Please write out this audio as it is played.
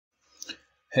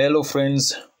Hello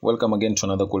friends, welcome again to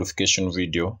another qualification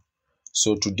video.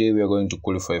 So today we are going to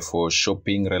qualify for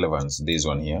shopping relevance, this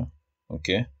one here.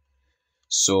 Okay,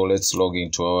 so let's log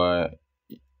into our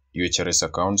UHRS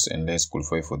accounts and let's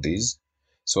qualify for this.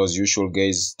 So as usual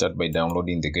guys, start by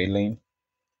downloading the guideline,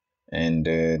 and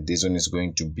this one is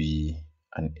going to be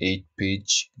an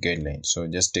 8-page guideline, so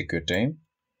just take your time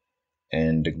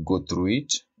and go through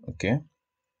it. Okay,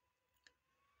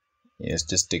 yes,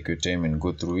 just take your time and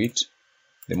go through it.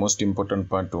 The most important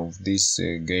part of this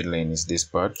guideline is this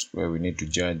part where we need to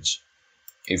judge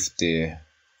if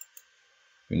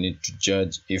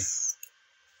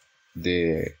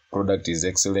the product is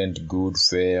excellent, good,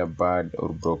 fair, bad, or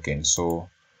broken. So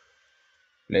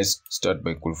let's start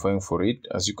by qualifying for it.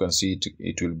 As you can see,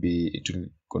 it will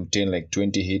contain like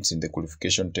 20 hits in the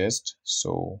qualification test.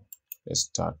 So let's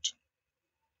start.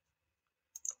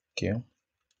 Okay.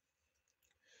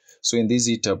 So in this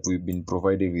Hitapp, we've been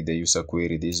provided with the user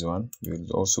query, this one.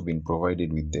 We've also been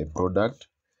provided with the product.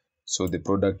 So the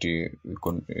product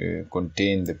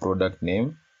contain the product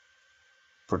name,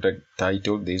 product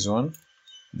title, this one,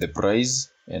 the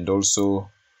price, and also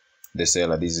the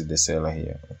seller. This is the seller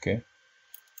here. Okay.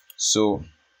 So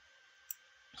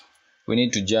we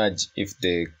need to judge if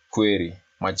the query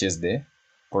matches the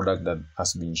product that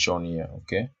has been shown here.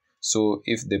 Okay. So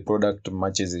if the product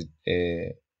matches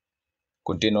it,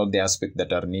 contain all the aspects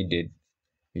that are needed,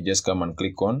 you just come and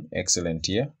click on excellent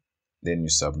here, then you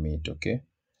submit. Okay,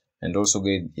 and also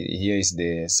here is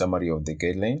the summary of the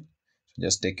guideline. So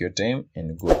just take your time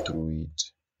and go through it.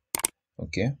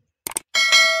 Okay,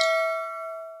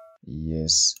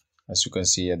 yes, as you can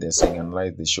see here, they're saying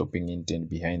analyze the shopping intent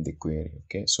behind the query.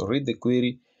 Okay, so read the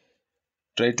query,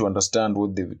 try to understand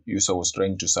what the user was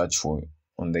trying to search for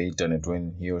on the internet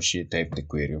when he or she typed the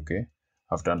query. Okay,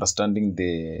 after understanding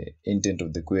the intent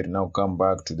of the query, now come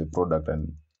back to the product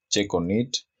and check on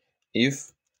it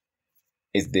if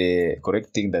it's the correct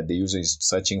thing that the user is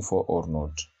searching for or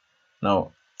not.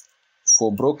 Now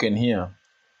for broken here,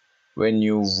 when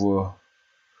you've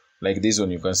like this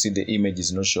one, you can see the image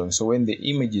is not showing. So when the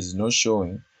image is not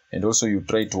showing, and also you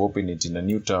try to open it in a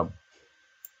new tab,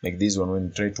 like this one, when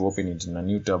you try to open it in a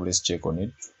new tab, let's check on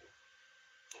it.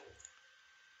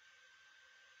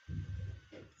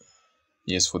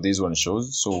 Yes, for this one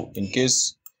shows. So in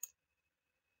case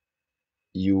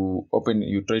you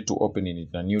try to open it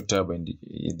in a new tab and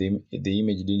the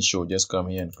image didn't show, just come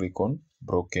here and click on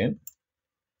broken.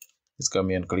 Just come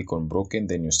here and click on broken,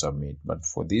 then you submit. But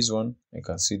for this one, I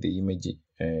can see the image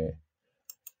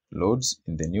loads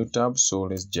in the new tab, so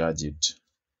let's judge it.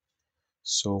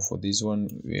 So for this one,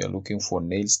 we are looking for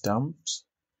nail stamps.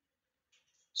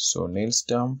 So nail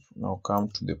stamp, now come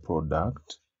to the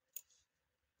product.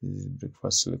 This is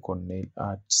breakfast silicone nail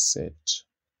art set,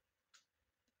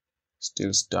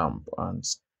 steel stamp and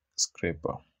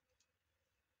scraper.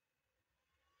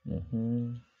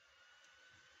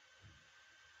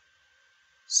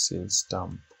 Seal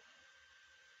stamp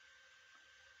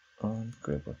and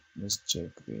scraper. Let's check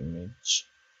the image.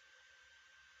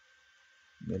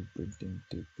 Nail printing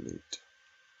template.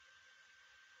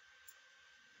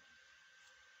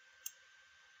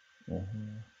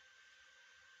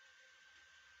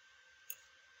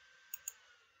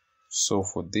 So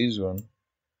for this one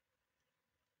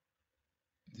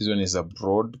is a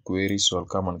broad query, so I'll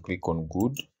come and click on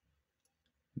good,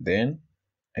 then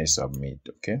I submit.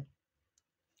 Okay,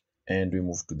 and we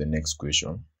move to the next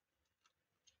question.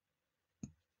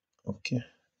 Okay,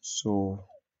 so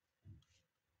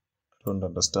I don't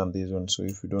understand this one, so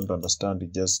if you don't understand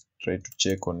it, just try to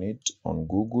check on it on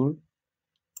Google.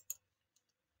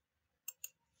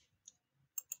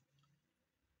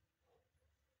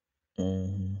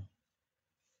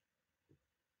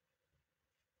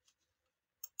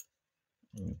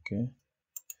 Okay,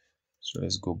 so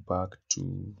let's go back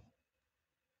to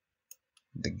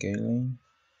the guideline.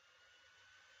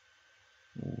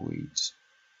 Wait,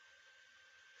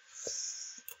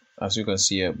 as you can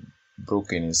see here,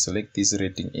 broken is select this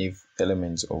rating if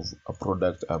elements of a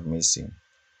product are missing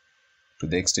to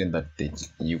the extent that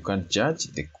you can't judge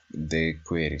the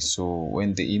query. So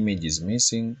when the image is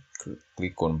missing,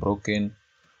 click on broken.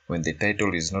 When the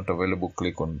title is not available,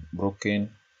 click on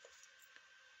broken.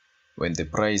 When the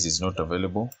price is not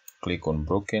available, click on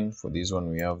broken. For this one,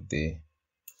 we have the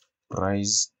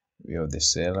price, we have the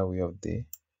seller, we have the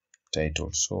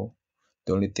title. So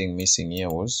the only thing missing here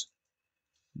was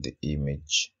the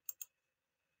image.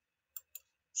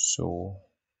 So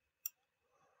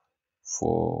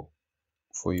for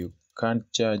you can't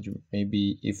judge,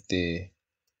 maybe if the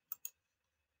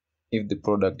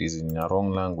product is in a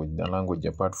wrong language, the language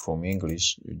apart from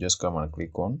English, you just come and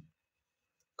click on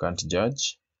can't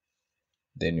judge.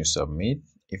 then you submit.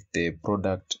 If the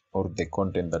product or the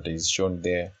content that is shown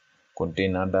there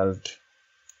contain adult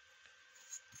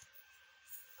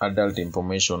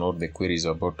information, or the queries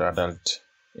about adult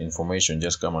information,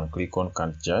 just come and click on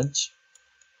can't judge,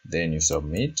 then you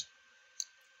submit.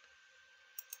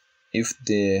 If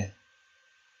the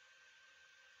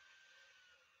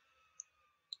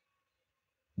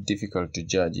difficult to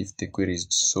judge, if the query is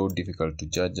so difficult to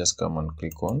judge, just come and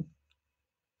click on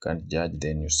can't judge,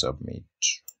 then you submit.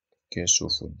 Okay, so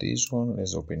for this one,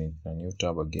 let's open it in a new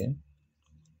tab again.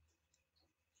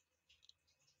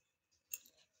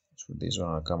 So this one,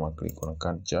 I'll come and click on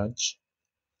can't judge,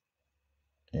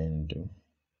 and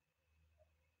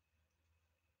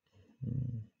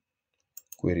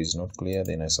query is not clear,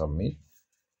 then I submit.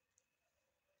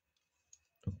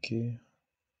 Okay,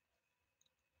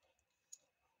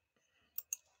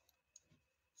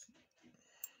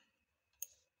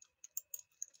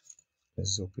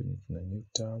 let's open it in a new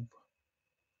tab.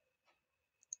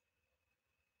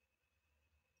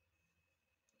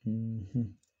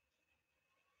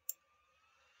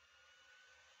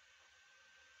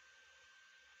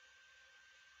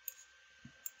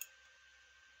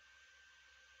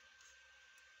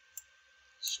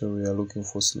 So we are looking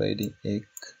for sliding egg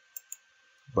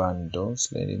bundle,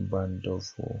 sliding bundle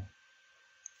for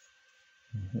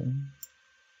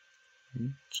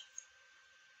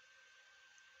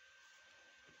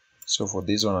So for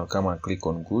this one, I'll come and click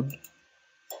on good,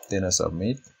 then I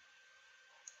submit.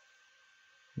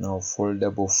 Now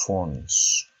foldable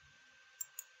phones.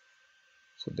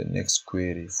 So the next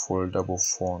query, foldable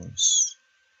phones.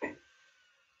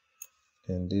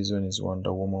 And this one is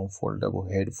Wonder Woman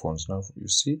foldable headphones. Now you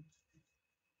see,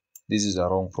 this is a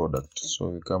wrong product. So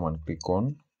we come and click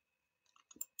on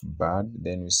bad,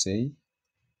 then we say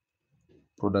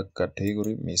product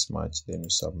category mismatch, then we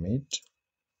submit.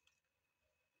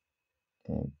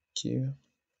 Okay,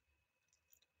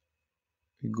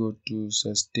 we go to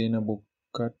sustainable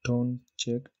carton,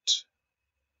 checked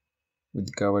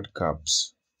with covered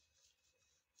caps.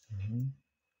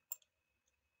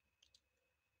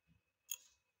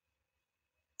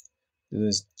 This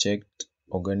is checked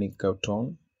organic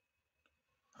carton,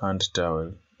 hand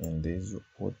towel, and this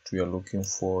what we are looking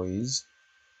for is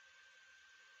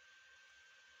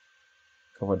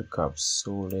covered caps.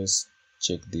 So let's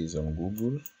check this on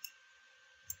Google.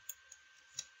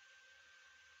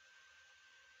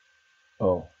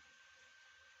 Oh,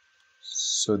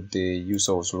 so the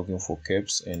user was looking for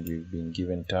caps and we've been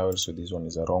given towels, so this one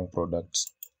is a wrong product.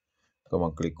 Come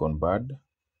and click on bad.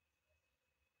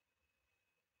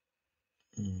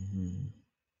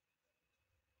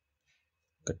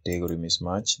 Category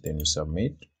mismatch, then we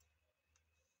submit.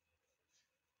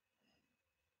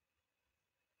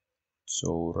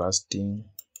 So rusting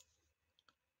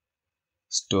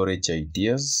storage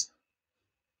ideas,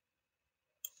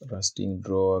 rusting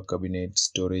drawer cabinet,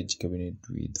 storage cabinet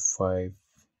with 5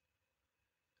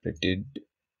 rated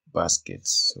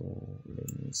baskets. So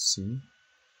let me see,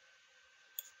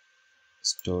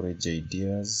 storage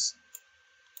ideas,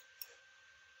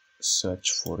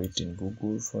 search for it in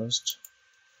Google first,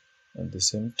 at the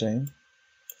same time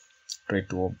try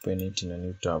to open it in a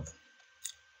new tab.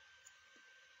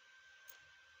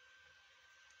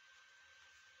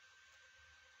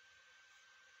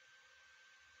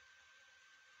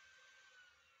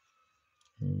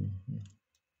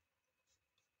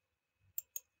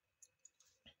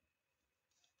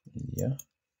 Yeah,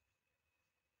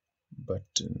 but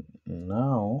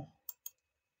now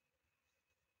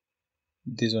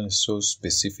this one is so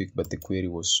specific, but the query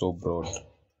was so broad,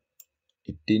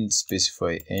 it didn't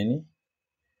specify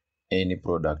any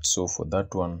product. So for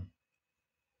that one,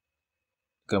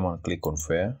 come and click on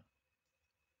fair.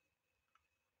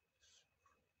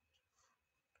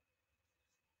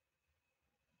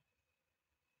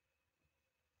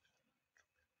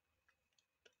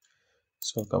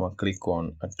 So come and click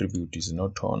on attribute is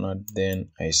not honored,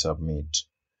 then I submit,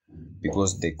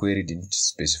 because the query didn't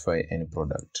specify any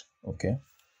product. Okay,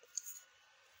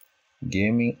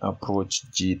 gaming approach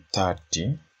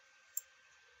G30.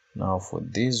 Now for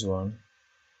this one,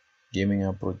 gaming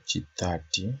approach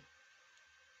G30,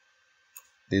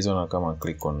 this one I'll come and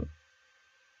click on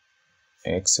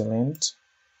excellent,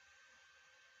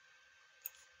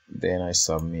 then I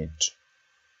submit.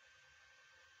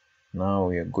 Now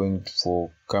we are going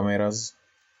for cameras.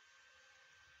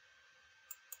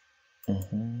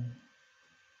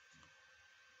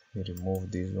 We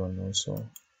remove this one also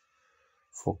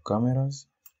for cameras,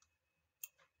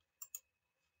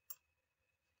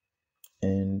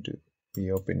 and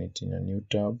we open it in a new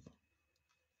tab.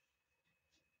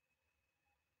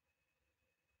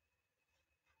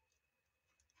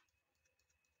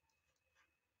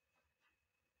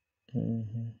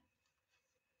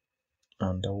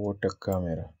 Underwater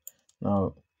camera.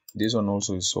 Now this one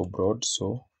also is so broad,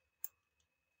 so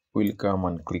we'll come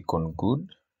and click on good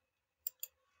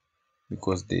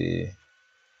because the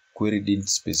query didn't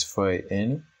specify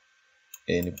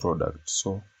any product.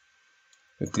 So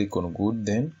we click on good,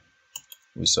 then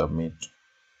we submit,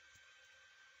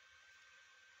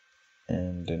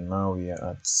 and now we are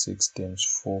at 6 times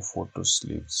 4 photo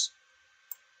sleeves.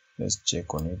 Let's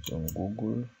check on it on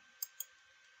Google,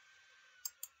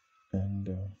 and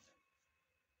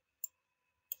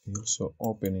we also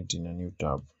open it in a new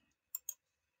tab.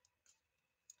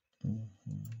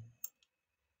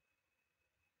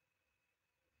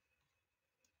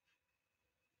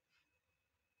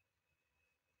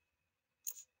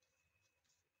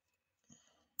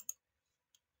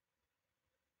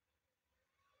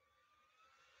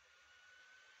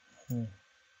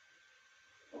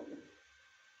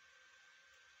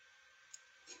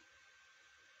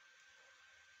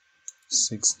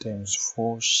 6 times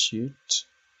 4 sheet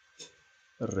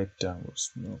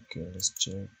rectangles. Okay, let's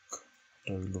check.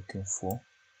 What are we looking for?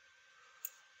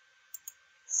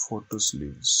 Photo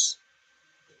sleeves.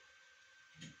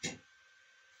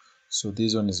 So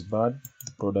this one is bad.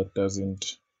 The product doesn't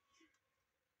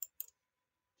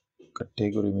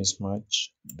category mismatch.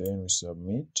 Then we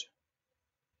submit.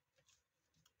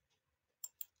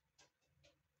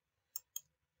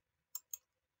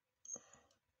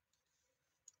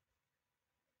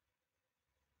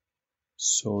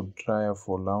 So dryer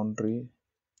for laundry,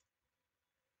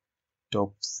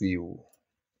 top view.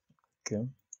 Okay.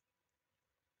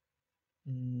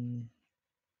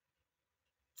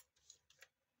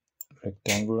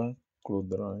 Rectangular cloth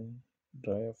line,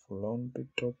 dryer for laundry,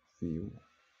 top view.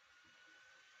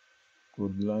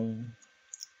 Cloth line,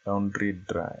 laundry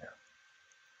dryer.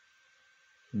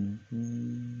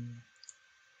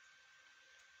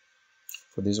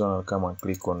 For this one, I'll come and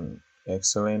click on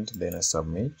excellent, then I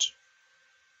submit.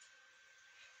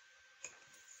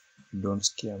 Don't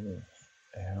scare me.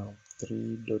 I have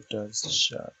 3 daughters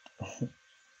shirt.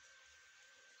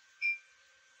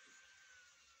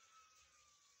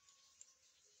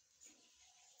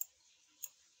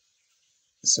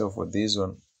 So for this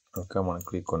one, I'll come and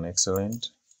click on excellent,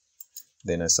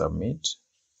 then I submit.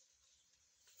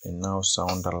 And now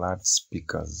sound alert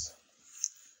speakers.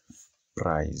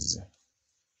 Price.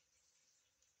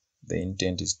 The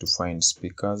intent is to find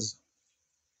speakers.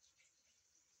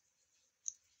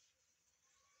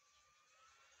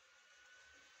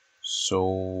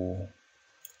 So,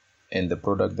 and the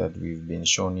product that we've been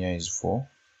shown here is for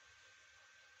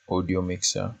audio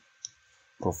mixer,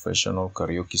 professional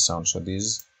karaoke sound. So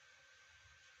this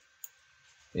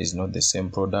is not the same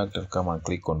product. I'll come and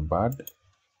click on bad,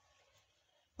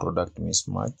 product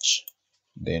mismatch,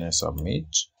 then I submit.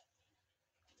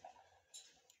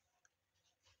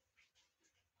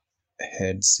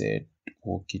 Headset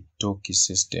walkie-talkie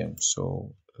system.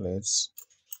 So let's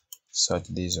search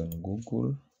this on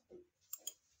Google,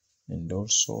 and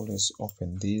also let's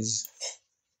open this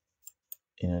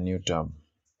in a new tab.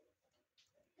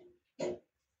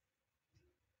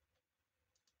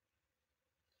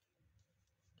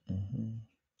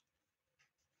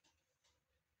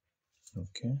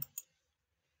 Okay.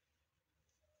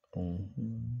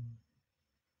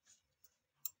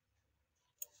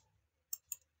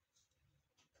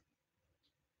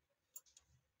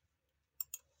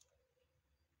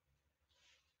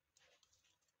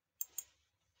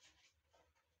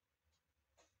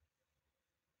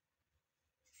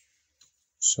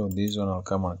 So this one I'll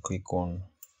come and click on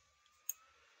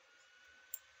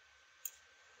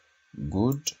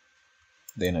good,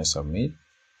 then I submit,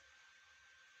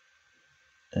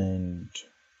 and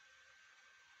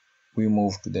we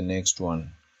move to the next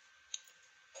one.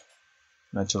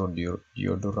 Natural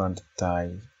deodorant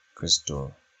Thai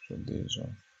crystal. So this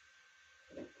one,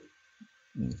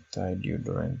 Thai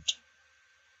deodorant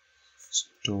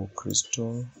store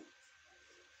crystal,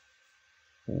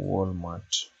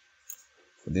 Walmart.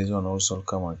 For this one also I'll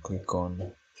come and click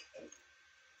on.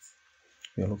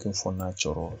 We are looking for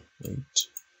natural. Wait,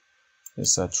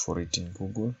 let's search for it in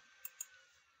Google.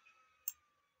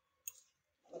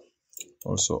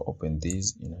 Also open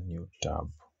this in a new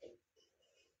tab.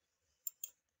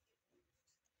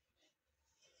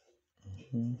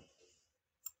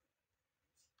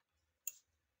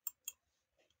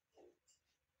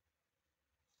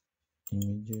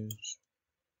 Images.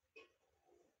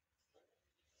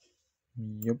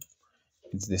 Yep,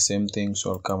 it's the same thing.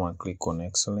 So I'll come and click on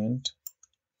excellent,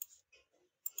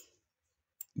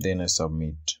 then I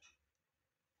submit.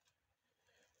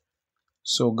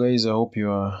 So guys, I hope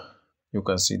you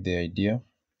can see the idea.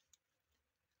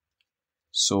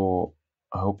 So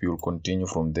I hope you'll continue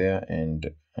from there, and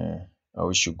I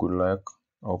wish you good luck.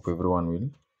 I hope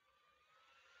everyone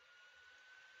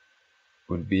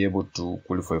will be able to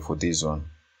qualify for this one.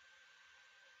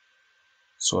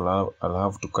 So I'll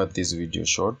have to cut this video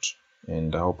short,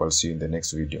 and I hope I'll see you in the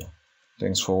next video.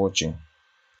 Thanks for watching.